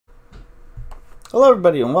Hello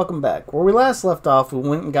everybody and welcome back. Where we last left off, we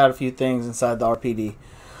went and got a few things inside the RPD.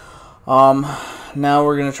 Now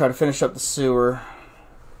we're going to try to finish up the sewer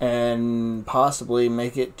and possibly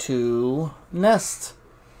make it to Nest.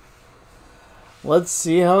 Let's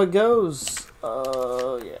see how it goes.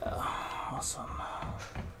 Yeah. Awesome.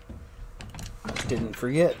 I didn't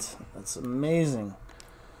forget. That's amazing.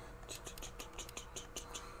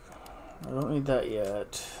 I don't need that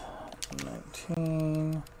yet.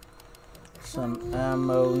 19... Some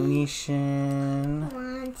ammunition.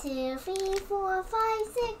 1, 2, 3, 4, 5,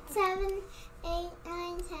 6, 7, 8,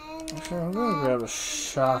 9, 10. Actually, I'm gonna grab a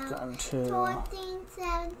shotgun too. 14,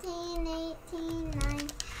 17, 18, 19,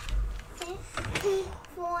 15,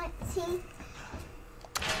 14. 1,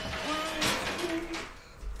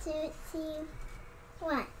 2, 3,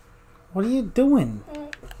 what? What are you doing?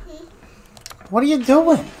 13. What are you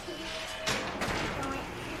doing?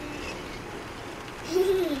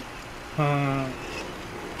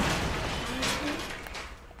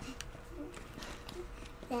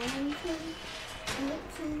 17,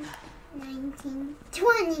 18, 19,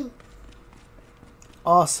 20.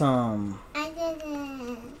 Awesome. I did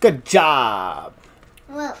it. Good job.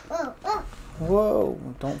 Whoa, whoa, whoa. Whoa,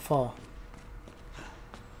 don't fall.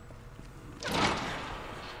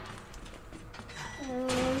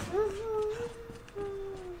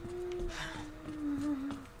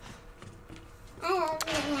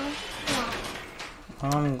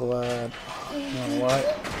 I'm glad. You know what?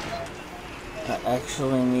 I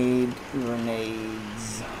actually need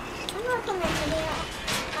grenades. I'm working my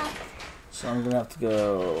video up. So I'm gonna have to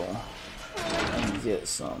go and get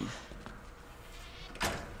some. I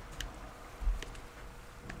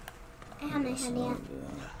have my hoodie up.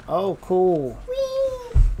 Oh, cool.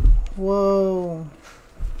 Whee! Whoa.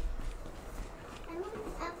 I want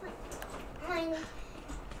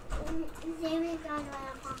my Xavier got out of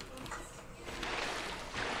pockets.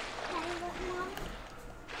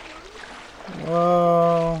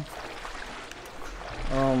 Whoa.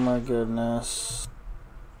 Oh my goodness.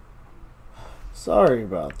 Sorry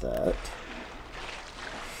about that.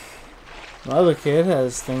 My other kid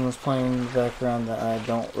has things playing in the background that I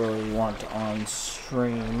don't really want on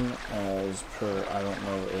stream, as per I don't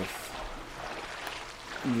know if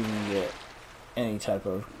you can get any type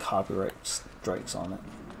of copyright strikes on it.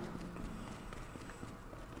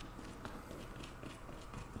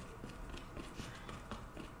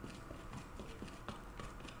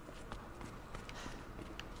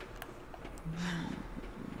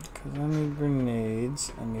 Because I need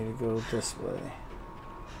grenades, I need to go this way.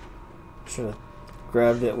 Should have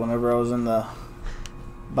grabbed it whenever I was in the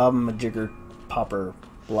Bob-a-Majigger Popper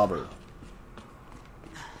Blobber.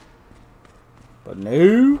 But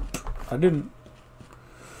nope, I didn't.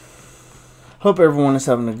 Hope everyone is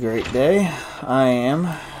having a great day. I am,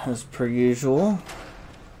 as per usual.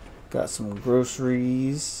 Got some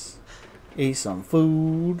groceries, ate some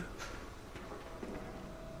food.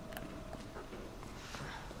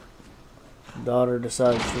 Daughter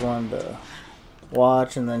decided she wanted to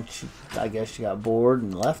watch, and then I guess she got bored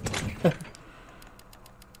and left.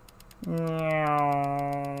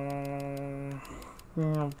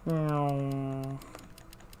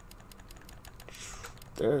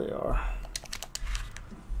 There they are.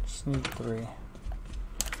 Just need 3.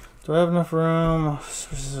 Do I have enough room?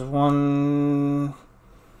 This is 1,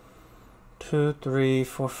 2, 3,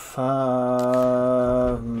 4,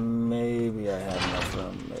 5. Maybe I have enough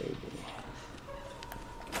room. Maybe.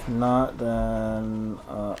 If not, then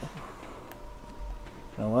you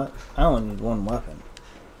know what? I only need 1 weapon.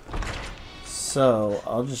 So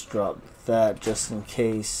I'll just drop that just in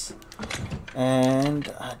case.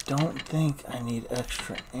 And I don't think I need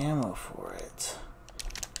extra ammo for it.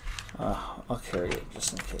 I'll carry it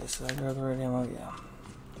just in case. Did I grab the right ammo? Yeah.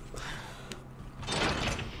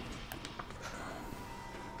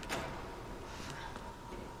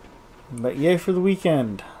 But yay for the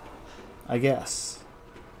weekend, I guess.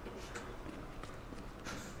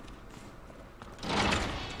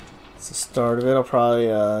 It's the start of it. I'll probably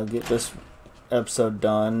get this episode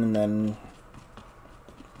done, and then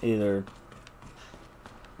either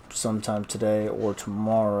sometime today or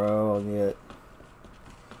tomorrow I'll get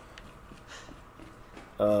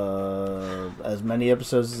as many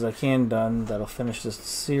episodes as I can done. That'll finish this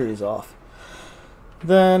series off.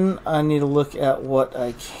 Then I need to look at what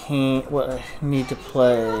I need to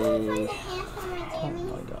play. Oh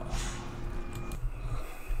my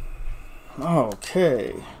gosh.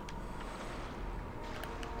 Okay.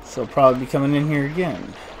 So I'll probably be coming in here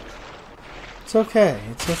again. It's okay.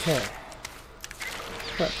 It's okay.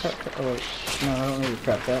 Crap. Oh wait. No, I don't need to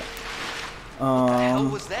crap that. What the hell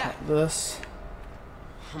was that? This.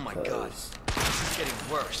 Oh my god. This is getting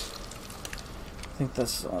worse. I think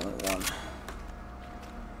that's the only one.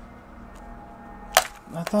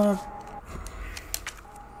 I thought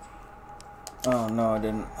oh no, I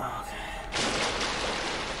didn't. Okay.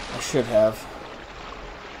 I should have.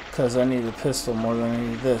 Because I need a pistol more than I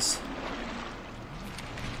need this.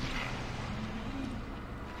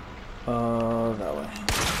 That way.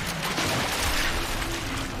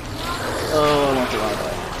 Oh, I went the wrong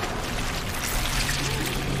way.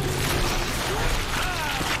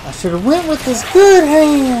 I should have went with this good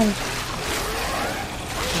hand.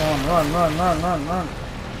 Come on, run. Run.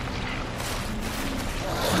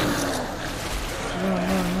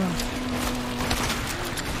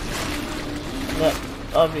 That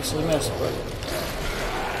obviously missed, but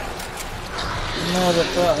mad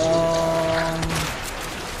at that one.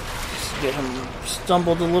 Just get him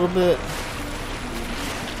stumbled a little bit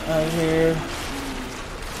out of here.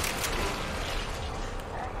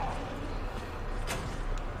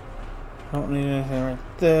 Don't need anything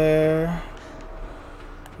right there.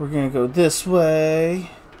 We're gonna go this way.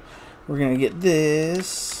 We're gonna get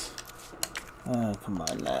this.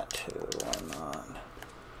 Combine that too. Why not?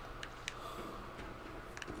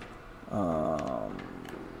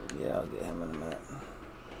 Yeah, I'll get him in a minute.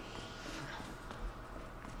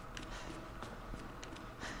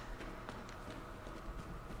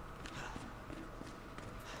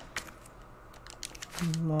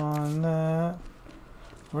 Come on, that.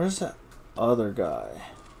 Where's that other guy?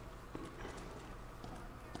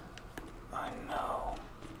 I know.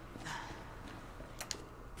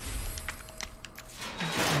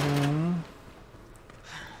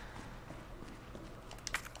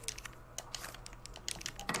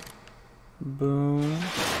 Boom.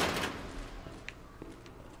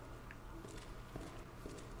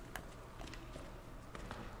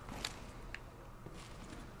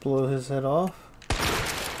 Blow his head off.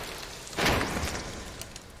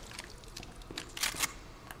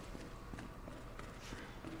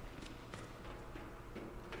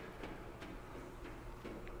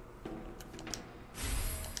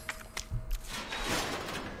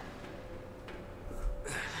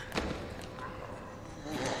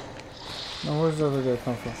 Now where's the other guy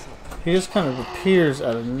come from? He just kind of appears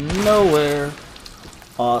out of nowhere.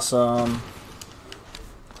 Awesome.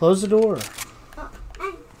 Close the door.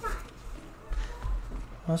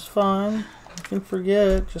 That's fine. You can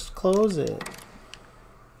forget. Just close it.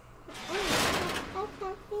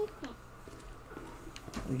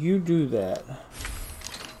 You do that.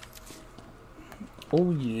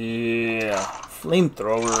 Oh yeah.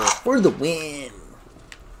 Flamethrower for the win.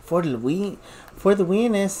 For the win. For the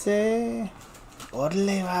win, ese.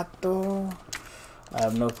 Orle, vato. I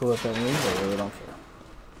have no clue what that means. I really don't care.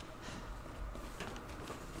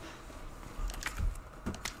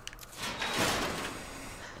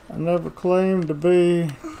 I never claimed to be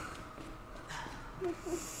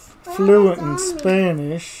fluent in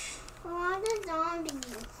Spanish.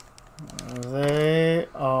 They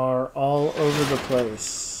are all over the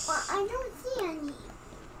place. Well, I don't see any.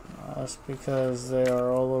 That's because they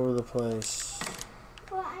are all over the place.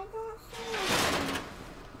 Well, I don't see any.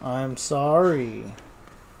 I'm sorry.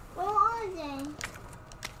 Where are they?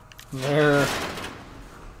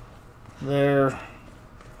 They're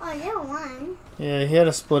Oh, you're one. yeah, he had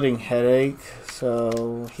a splitting headache,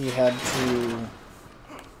 so he had to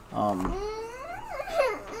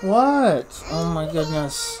what? Oh my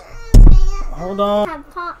goodness. Hold on. I have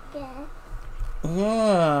pockets.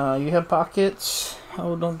 Yeah, you have pockets?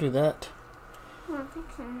 Oh, don't do that. I'm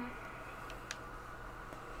fixing that.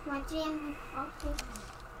 My jam pockets.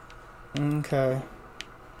 Okay.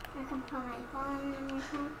 I can put my phone in my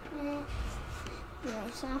pocket.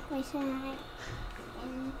 My software side.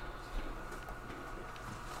 And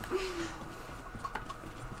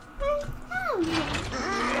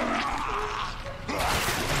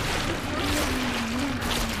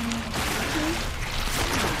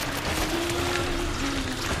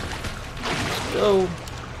go.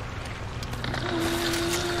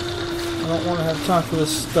 I don't want to have time for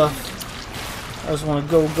this stuff. I just want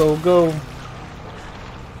to go, go, go.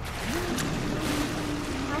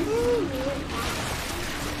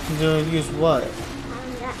 I'm going to use what?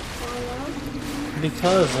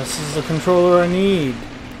 Because this is the controller I need.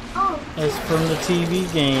 oh, It's from the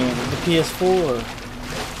TV game, the PS4.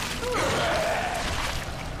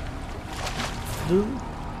 Do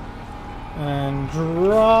and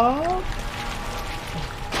drop.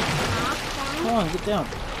 Come on, get down.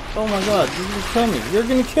 Oh my god, you're gonna kill me. You're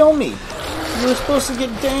gonna kill me. You were supposed to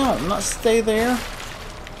get down, not stay there.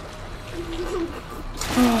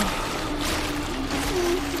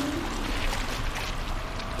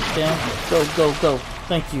 Down. Go, go, go.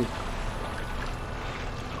 Thank you.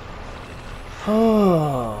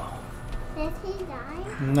 Oh. Did he die?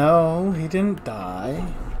 No, he didn't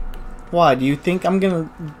die. Why? Do you think I'm gonna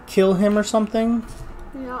kill him or something?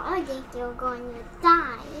 No, I think you're going to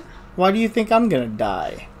die. Why do you think I'm gonna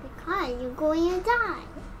die? Because you're going to die.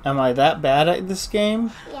 Am I that bad at this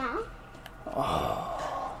game? Yeah. Oh.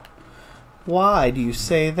 Why do you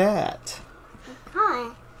say that?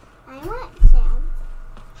 Because I want to.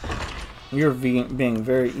 You're being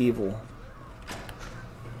very evil.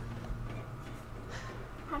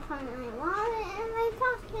 I put my wallet in my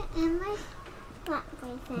pocket and my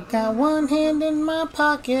laptop. Got one hand in my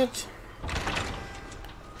pocket.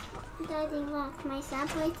 Daddy left my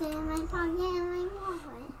subway in my pocket and my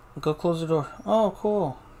wallet. Go close the door. Oh,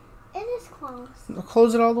 cool. It is closed.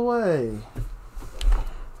 Close it all the way.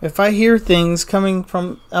 If I hear things coming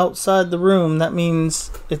from outside the room, that means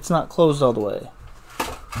it's not closed all the way.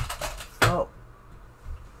 Oh.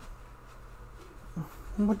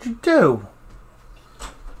 What'd you do?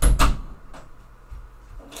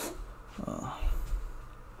 Oh.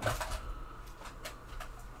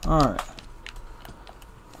 Alright.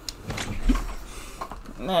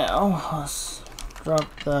 Now, let's drop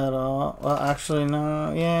that off. Well, actually,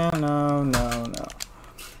 no. Yeah, no.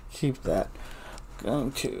 Keep that.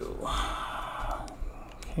 Going to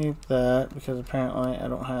keep that because apparently I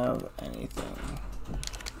don't have anything.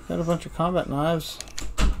 Got a bunch of combat knives.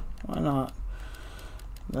 Why not?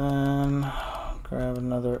 Then grab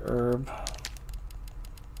another herb.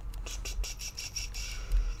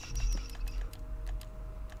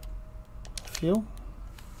 Fuel.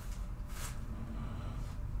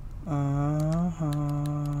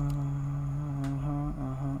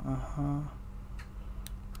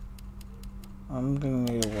 I'm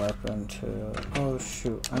gonna need a weapon too. Oh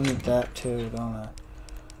shoot, I need that too, don't I?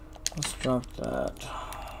 Let's drop that.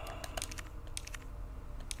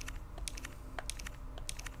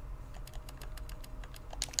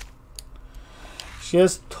 She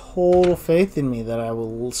has total faith in me that I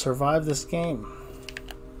will survive this game.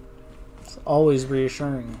 It's always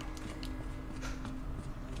reassuring.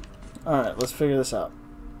 Alright, let's figure this out.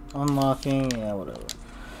 Unlocking, yeah, whatever.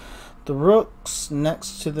 The rook's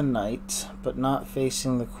next to the knight, but not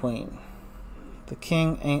facing the queen. The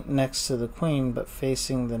king ain't next to the queen, but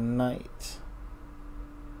facing the knight.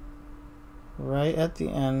 Right at the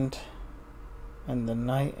end, and the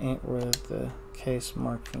knight ain't where the case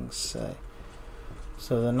markings say.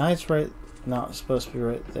 So the knight's right, not supposed to be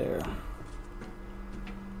right there.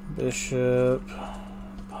 Bishop,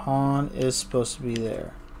 pawn is supposed to be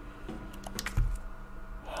there.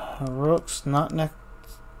 Rook's not next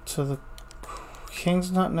to the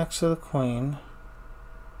king's not next to the queen.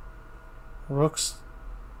 Rook's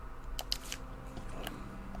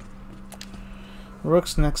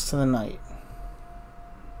next to the knight,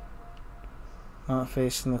 not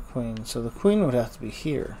facing the queen. So the queen would have to be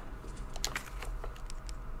here.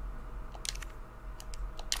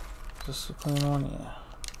 Just the queen one, yeah.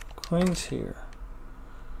 Queen's here.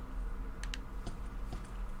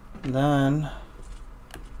 Then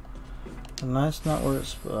the knight's not where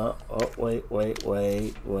it's. Oh, wait.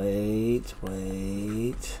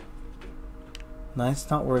 Knight's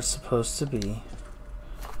not where it's supposed to be.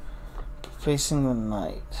 Facing the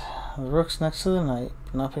knight. The rook's next to the knight,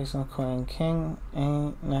 not facing the queen. King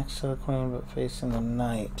ain't next to the queen, but facing the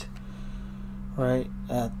knight. Right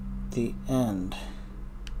at the end.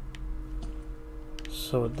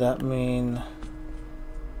 So would that mean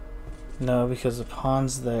no, because the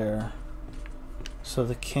pawn's there. So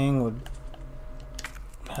the king would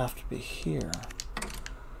have to be here.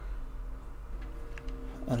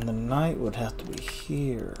 And the knight would have to be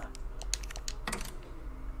here.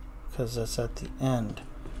 Because that's at the end.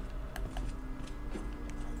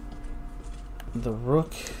 The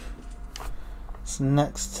rook is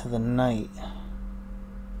next to the knight.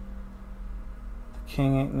 The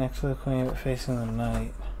king ain't next to the queen, but facing the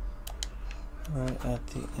knight. Right at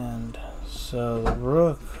the end. So the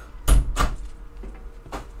rook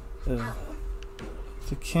is...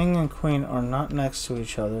 The king and queen are not next to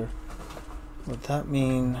each other. Would that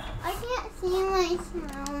mean... I can't see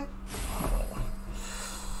myself.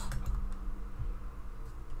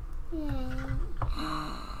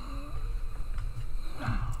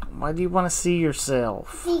 Why do you want to see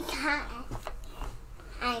yourself? Because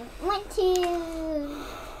I want to.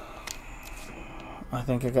 I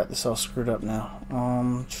think I got this all screwed up now.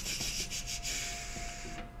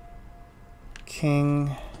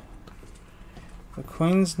 King. The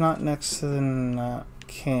queen's not next to the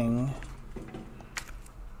king.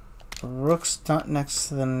 The rook's not next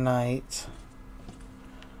to the knight.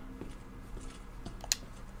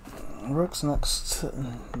 The rook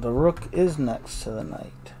is next to the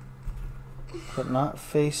knight. but not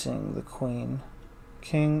facing the queen.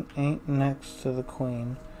 King ain't next to the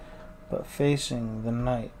queen, but facing the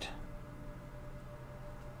knight.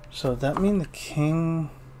 So that mean the king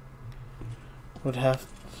would have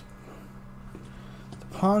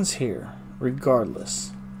the pawn's here,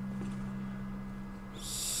 regardless.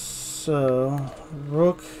 So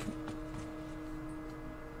rook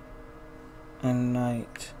and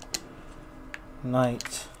knight.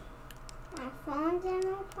 Knight. My phone's in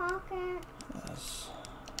my pocket. Yes.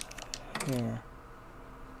 Here.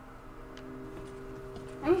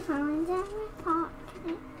 My phone's in my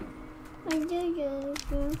pocket. What do you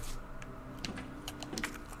do?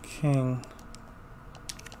 King.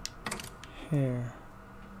 Here.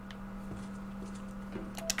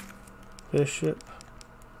 Bishop.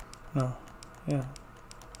 No. Yeah.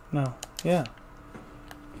 No. Yeah.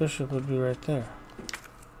 Bishop would be right there.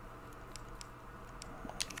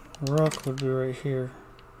 Rook would be right here.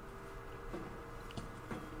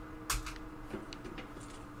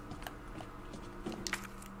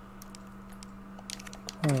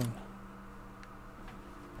 Queen.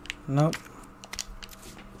 Nope.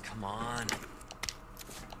 Come on.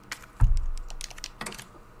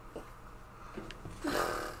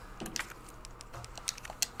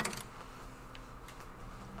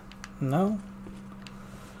 No.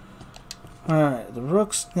 Alright, the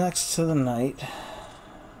rook's next to the knight,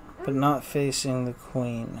 but not facing the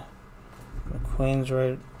queen. The queen's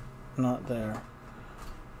right, not there.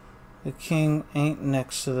 The king ain't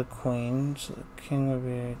next to the queen, so the king would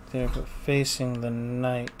be right there, but facing the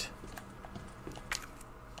knight.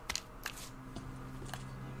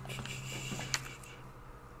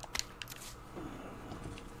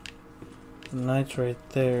 The knight's right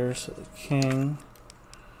there, so the king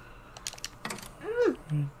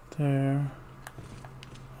right there,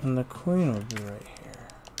 and the queen would be right here.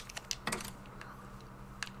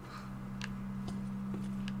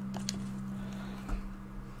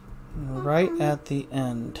 Right at the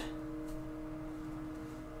end.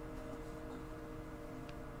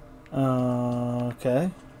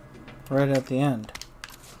 Okay. Right at the end.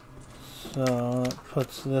 So that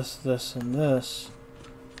puts this, this, and this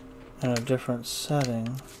in a different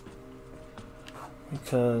setting,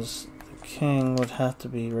 because the king would have to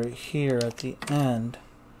be right here at the end,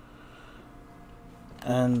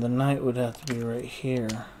 and the knight would have to be right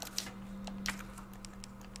here,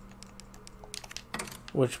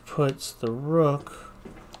 which puts the rook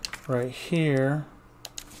right here,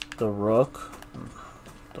 the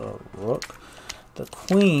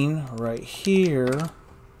queen right here.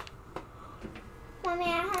 Mommy, I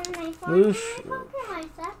have my phone in my Oosh. pocket, my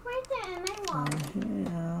stuff right there in my wallet.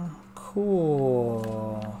 Yeah,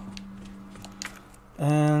 cool.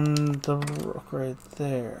 And the rook right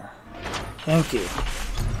there. Thank you.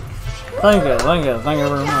 Thank you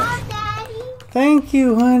very much. Daddy. Thank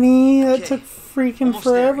you, honey. That Okay, took freaking almost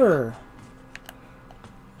there. forever.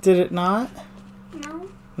 Did it not? No.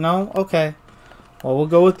 No? Okay. Well, we'll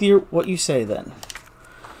go with what you say then.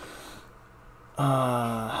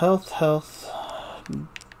 Health.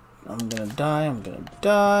 I'm gonna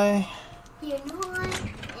die. You know it,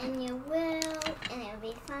 and you will, and it'll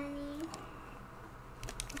be funny.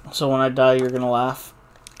 So when I die, you're gonna laugh?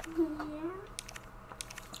 Yeah.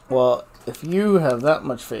 Well, if you have that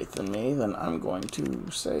much faith in me, then I'm going to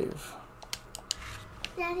save.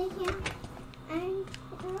 Daddy, I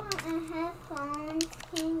want a headphone.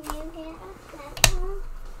 Can you get a headphone?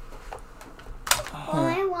 Well,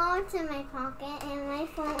 my wallet's in my pocket, and my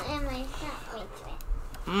phone and my stuff right there.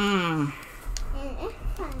 And it's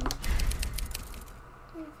fun.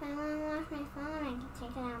 If I want to watch my phone, I can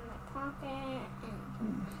take it out of my pocket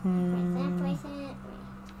and place it.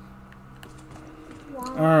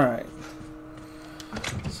 Alright.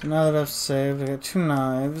 So now that I've saved, I got 2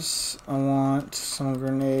 knives. I want some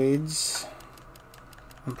grenades.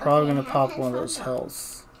 I'm probably going to pop one of those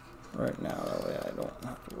healths right now. That way I don't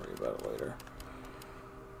have to worry about it later.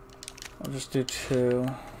 I'll just do 2.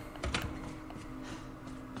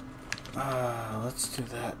 Let's do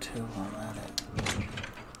that too while I'm at it.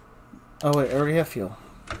 Oh wait, I already have fuel.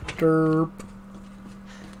 Derp.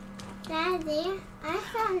 Daddy, I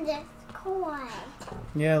found this cord.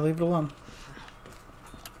 Yeah, leave it alone.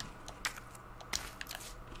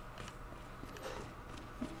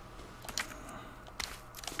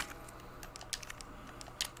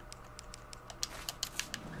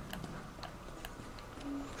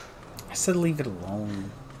 I said leave it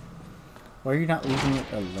alone. Why are you not leaving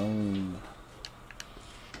it alone?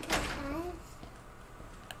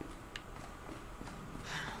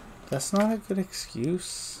 That's not a good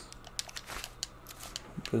excuse.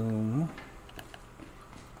 Boom.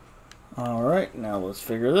 Alright, now let's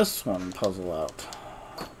figure this one puzzle out.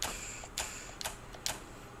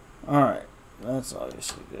 Alright, that's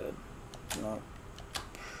obviously good. No.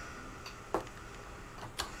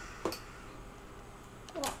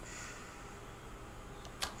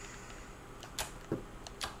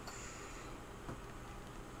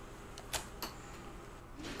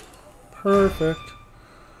 Perfect.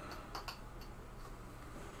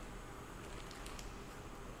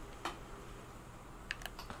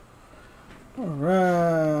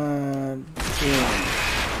 Alright.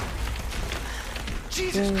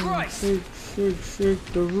 Jesus Christ! Shake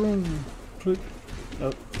the room. Click.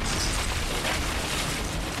 Oh.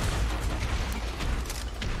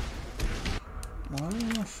 Why is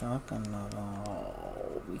my shotgun not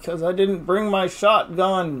on? Because I didn't bring my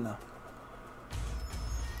shotgun.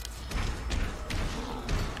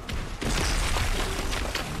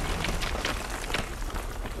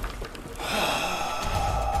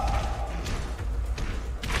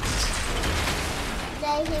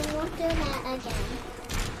 He won't do that again.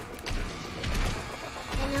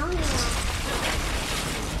 I know he won't.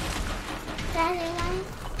 Daddy,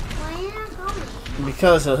 why are you not going?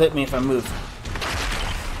 Because he'll hit me if I move.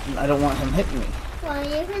 And I don't want him hitting me. Well,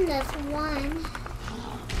 you can just one.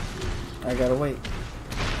 I gotta wait.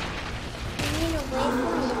 You need to wait for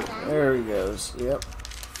me then. There he goes. Yep.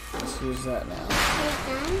 Let's use that now. He's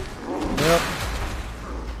done? Yep.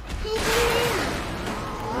 He's in there.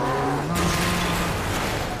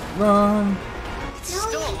 Run. It's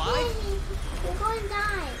still alive? You're going to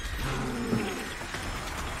die.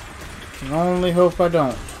 Can only hope I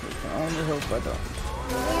don't. We can only hope I don't.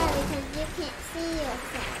 Yeah, because you can't see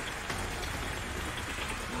yourself.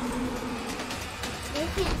 You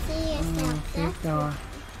can't see yourself. Keep That's going.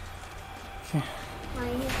 why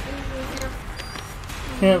you see yourself.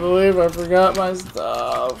 Can't believe I forgot my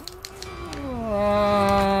stuff.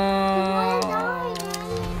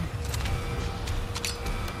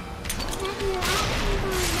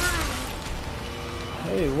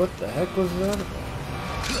 Hey, what the heck was that about?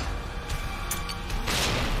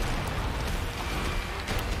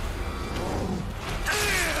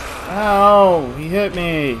 Ow! He hit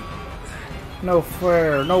me! No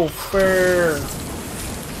fair, no fair!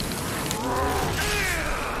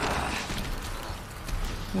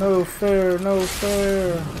 No fair, no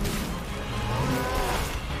fair!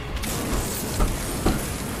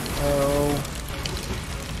 Oh.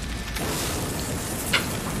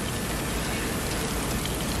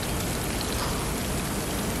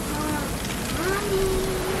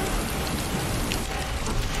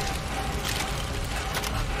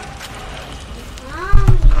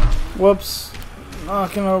 Whoops.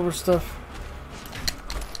 Knocking over stuff.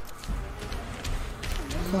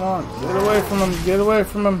 Come on. Get away from him. Get away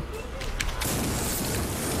from him.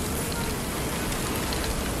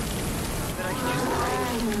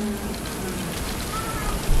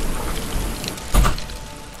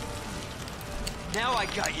 Now I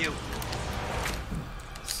got you.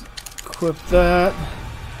 Equip that.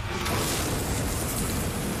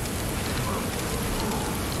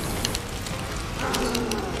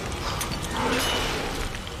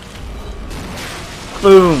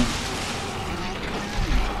 Boom.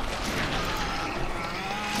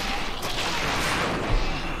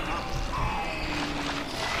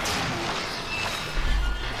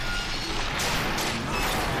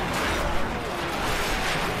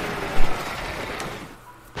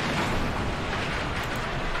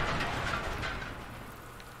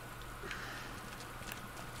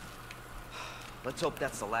 Let's hope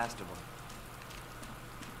that's the last of them.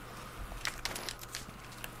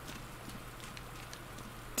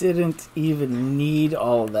 Didn't even need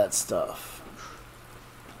all of that stuff.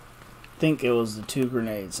 I think it was the 2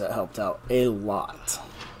 grenades that helped out a lot.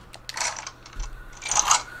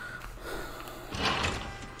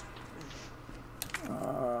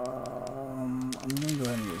 I'm gonna go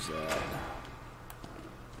ahead and use that.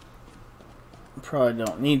 Probably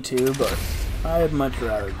don't need to, but I'd much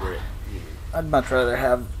rather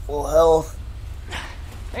have full health.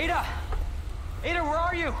 Ada! Ada, where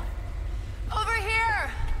are you? Over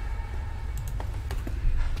here!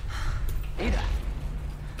 Ada! I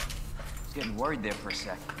was getting worried there for a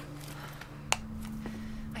sec.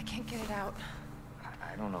 I can't get it out.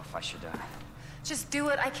 I don't know if I should, Just do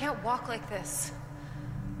it. I can't walk like this.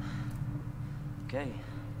 Okay.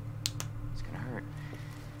 It's gonna hurt.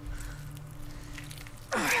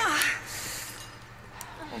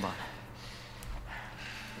 Hold on.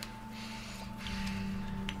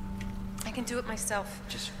 I can do it myself.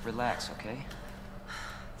 Just relax, okay?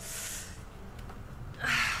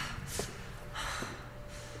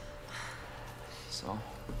 So,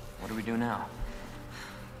 what do we do now?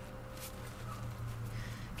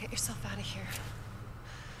 Get yourself out of here.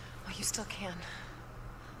 While you still can.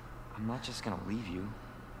 I'm not just gonna leave you.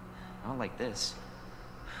 Not like this.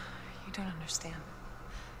 You don't understand.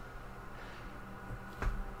 The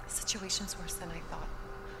situation's worse than I thought.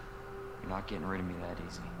 You're not getting rid of me that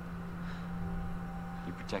easy.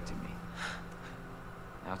 You protected me.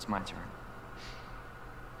 Now it's my turn.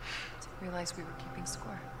 Didn't realize we were keeping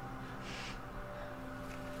score.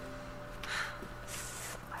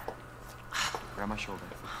 Grab my shoulder.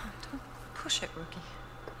 Don't push it, rookie.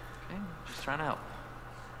 Okay, just trying to help.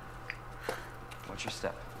 Watch your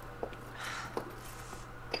step.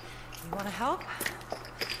 You want to help?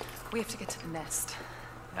 We have to get to the nest.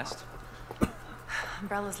 Nest?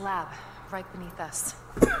 Umbrella's lab, right beneath us.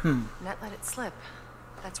 Net let it slip.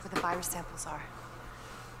 That's where the virus samples are.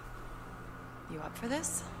 You up for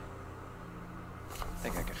this? I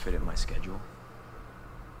think I could fit it in my schedule.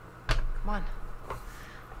 Come on.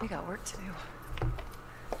 We got work to do.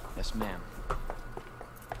 Yes, ma'am.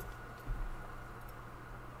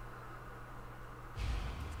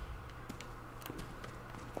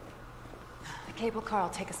 The cable car will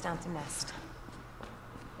take us down to Nest.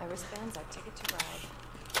 My wristband's our ticket to ride.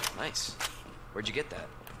 Nice. Where'd you get that?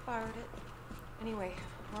 Borrowed it. Anyway,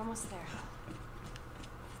 we're almost there.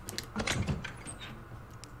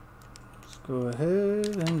 Let's go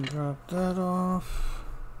ahead and drop that off.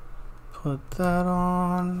 Put that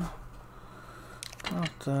on.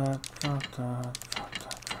 Drop that, drop that, drop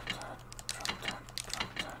that, drop that, drop that,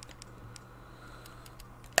 drop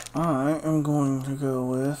that. I am going to go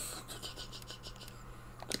with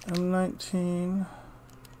the M19,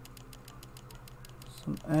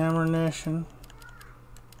 some ammunition,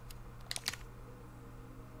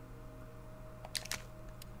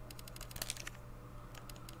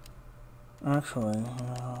 actually,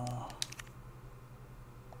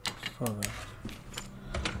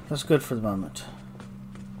 that's good for the moment.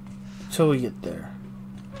 Till we get there.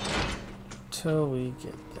 Till we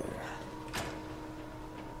get there.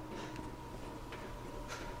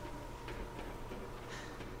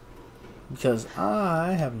 Because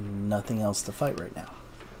I have nothing else to fight right now.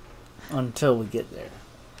 Until we get there.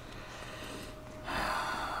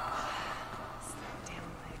 Damn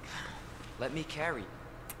leg. Let me carry.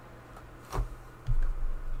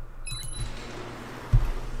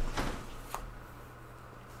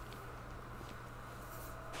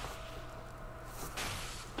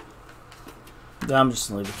 I'm just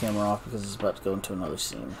gonna leave the camera off because it's about to go into another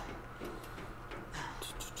scene.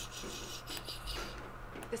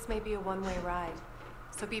 This may be a one-way ride,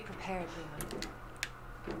 so be prepared, Leon.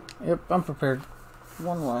 Yep, I'm prepared.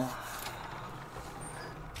 One way.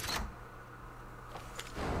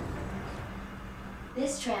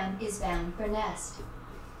 This tram is bound for Nest.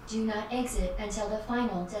 Do not exit until the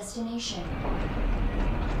final destination.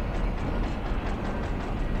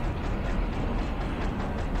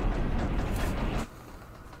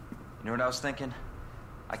 You know what I was thinking?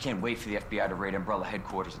 I can't wait for the FBI to raid Umbrella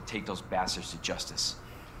headquarters and take those bastards to justice.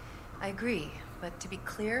 I agree, but to be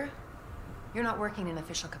clear, you're not working in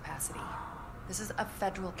official capacity. This is a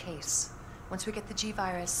federal case. Once we get the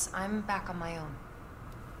G-virus, I'm back on my own.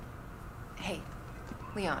 Hey,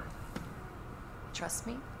 Leon, trust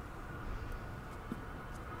me?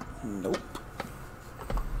 Nope.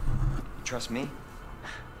 You trust me?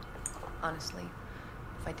 Honestly,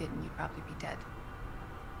 if I didn't, you'd probably be dead.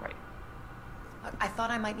 Right. Look, I thought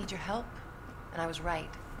I might need your help, and I was right.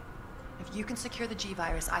 If you can secure the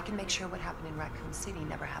G-virus, I can make sure what happened in Raccoon City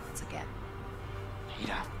never happens again.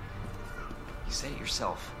 Ada, you said it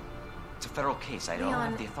yourself. It's a federal case. I don't Leon,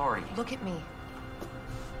 have the authority. Look at me.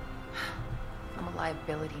 I'm a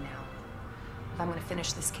liability now. If I'm gonna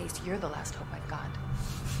finish this case, you're the last hope I've got.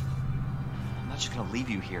 I'm not just gonna leave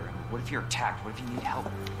you here. What if you're attacked? What if you need help?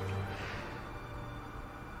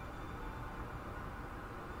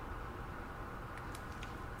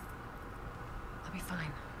 I'll be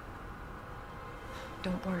fine.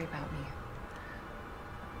 Don't worry about me.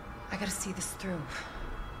 I gotta see this through.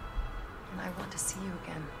 And I want to see you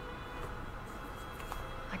again.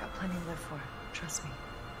 I got plenty to live for, trust me.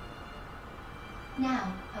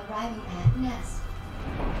 Now, arriving at Nest.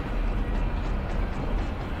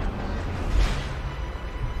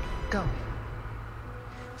 Go.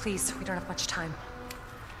 Please, we don't have much time.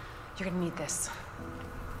 You're gonna need this.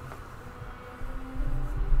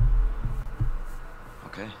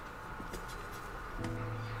 Okay.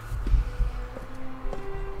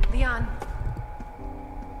 Leon.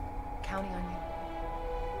 Counting on you.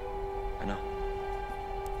 I know.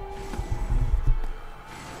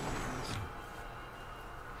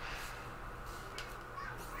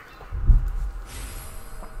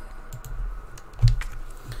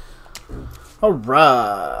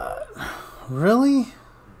 Alright. Really?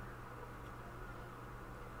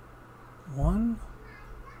 One?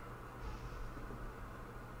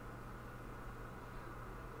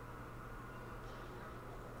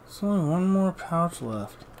 There's only one more pouch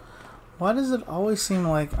left. Why does it always seem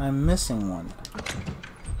like I'm missing one?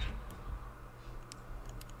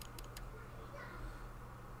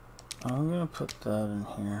 I'm gonna put that in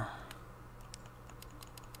here.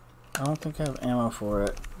 I don't think I have ammo for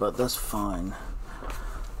it, but that's fine.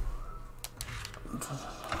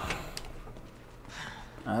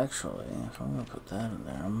 Actually, if I'm gonna put that in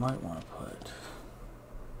there, I might want to put...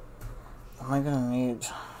 Am I gonna need...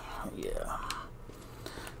 Yeah.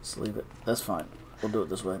 Just leave it. That's fine. We'll do it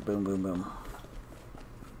this way. Boom, boom, boom.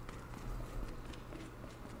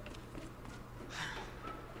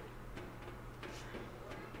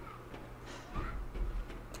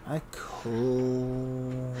 I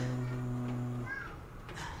cool.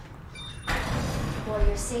 For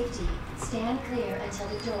your safety, stand clear until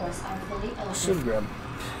the doors are fully open. Should grab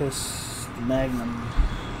piss magnum.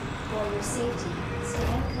 For your safety,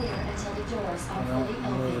 stand clear until the doors are fully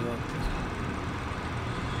open.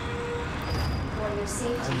 For your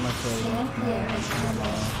safety, stand clear until the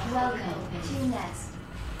doors. Welcome to Nest.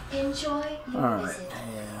 Enjoy your visit.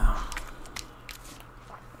 Yeah.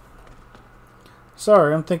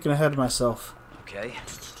 Sorry, I'm thinking ahead of myself. Okay.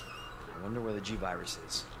 I wonder where the G-virus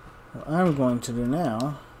is. What I'm going to do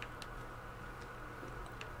now,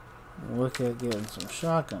 look at getting some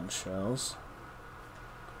shotgun shells.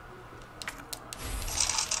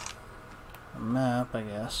 A map, I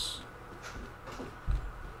guess.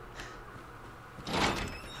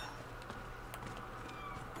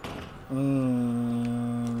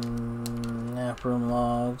 Nap room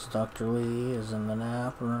logs. Dr. Lee is in the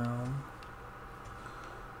nap room.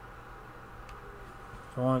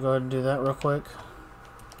 So I want to go ahead and do that real quick.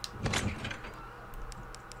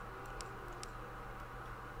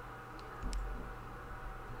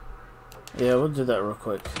 Yeah, we'll do that real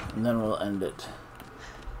quick, and then we'll end it.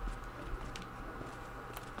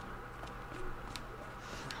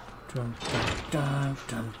 Dun, dun,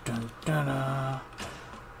 dun, dun, dun, dun.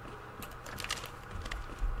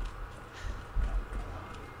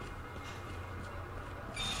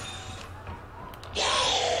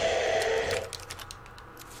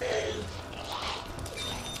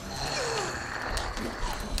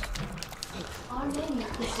 Our menu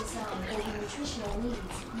is designed for your nutritional needs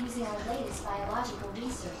using our latest biological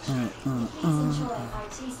research. Please enjoy our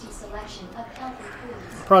tasty selection of healthy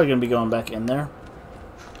foods. Probably gonna be going back in there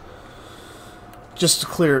just to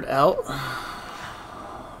clear it out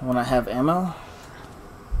when I have ammo,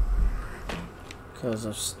 because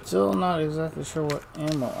I'm still not exactly sure what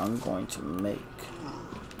ammo I'm going to make.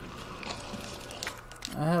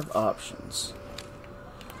 I have options.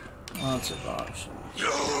 Lots of options.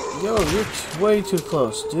 Yo, you're way too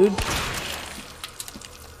close, dude.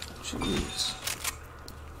 Jeez.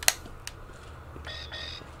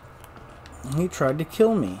 He tried to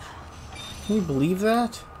kill me. Can you believe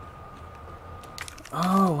that?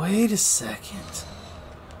 Oh, wait a second.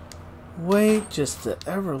 Wait just a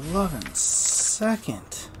ever-loving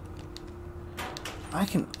second. I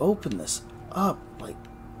can open this up, like,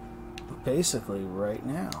 basically right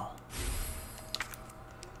now.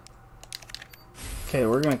 Okay,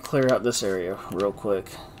 we're gonna clear out this area real quick.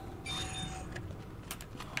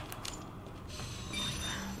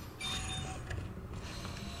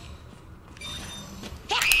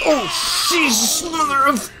 Oh, Jesus, mother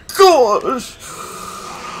of gosh!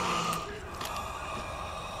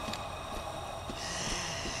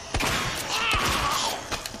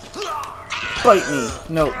 Bite me.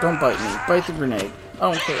 No, don't bite me. Bite the grenade. I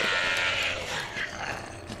don't care.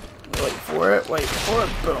 Wait for it. Wait for it.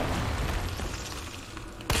 Boom.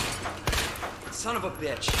 Son of a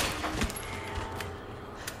bitch.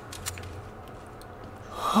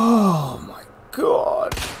 Oh my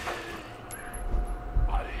god.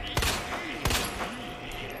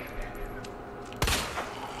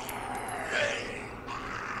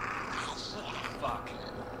 Fuck.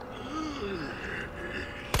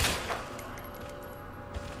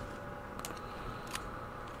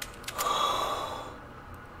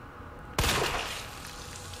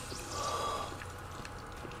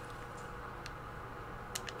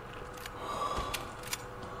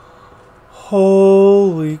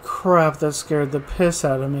 Holy crap, that scared the piss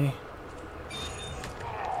out of me.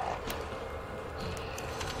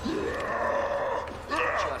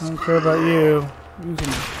 I don't care about you. You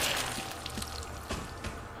can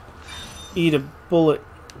eat a bullet.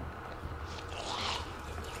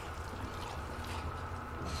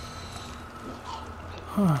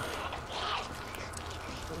 Huh.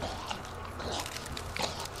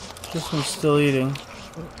 This one's still eating.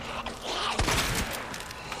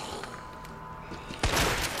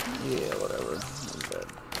 Yeah, whatever. I'm dead.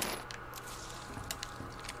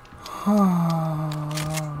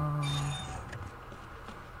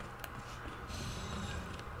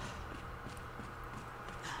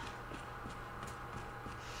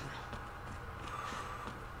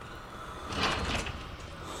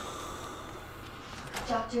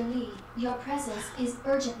 Dr. Lee, your presence is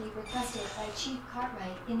urgently requested by Chief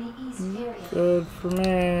Cartwright in the East area. Good for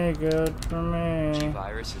me, good for me.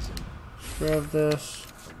 G-Virus is in Grab this.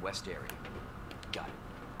 the West area. Got it.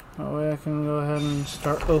 That way I can go ahead and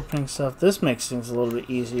start opening stuff. This makes things a little bit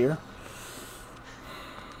easier.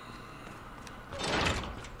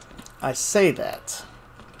 I say that.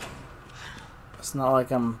 It's not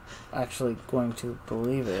like I'm actually going to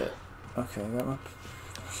believe it. Okay, got my...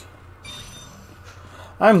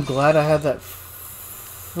 I'm glad I had that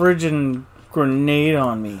friggin' grenade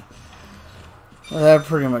on me. That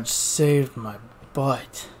pretty much saved my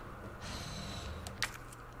butt.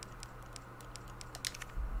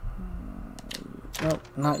 Nope,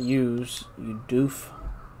 not use, you doof.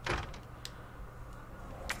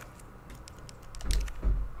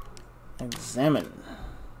 Examine.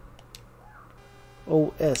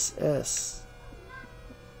 OSS.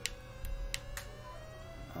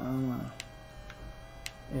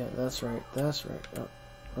 Yeah, that's right, that's right. Oh,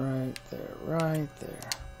 right there, right there.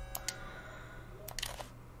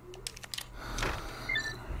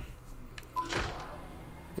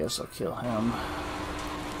 Guess I'll kill him.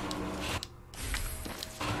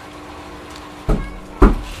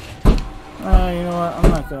 You know what? I'm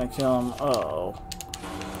not gonna kill him. Uh-oh.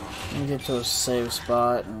 Let me get to a safe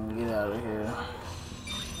spot and get out of here.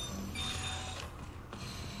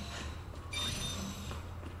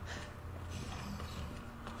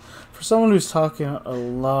 For someone who's talking a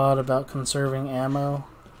lot about conserving ammo,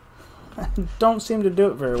 I don't seem to do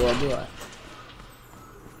it very well, do I?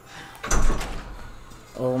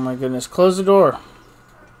 Oh my goodness. Close the door.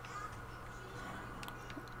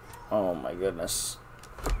 Oh my goodness.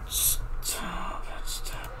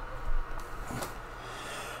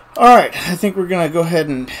 Alright, I think we're going to go ahead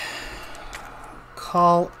and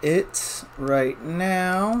call it right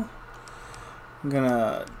now. I'm going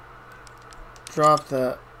to drop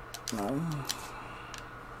that. No.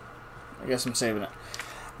 I guess I'm saving it.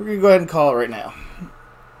 We're going to go ahead and call it right now.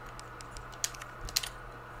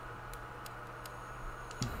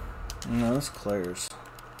 No, that's Claire's.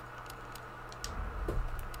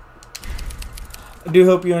 I do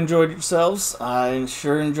hope you enjoyed yourselves. I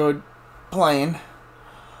sure enjoyed playing.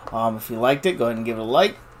 If you liked it, go ahead and give it a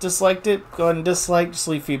like. Disliked it, go ahead and dislike. Just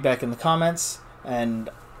leave feedback in the comments. And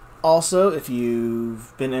also, if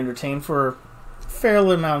you've been entertained for a fair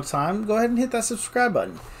amount of time, go ahead and hit that subscribe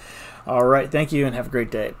button. Alright, thank you and have a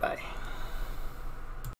great day. Bye.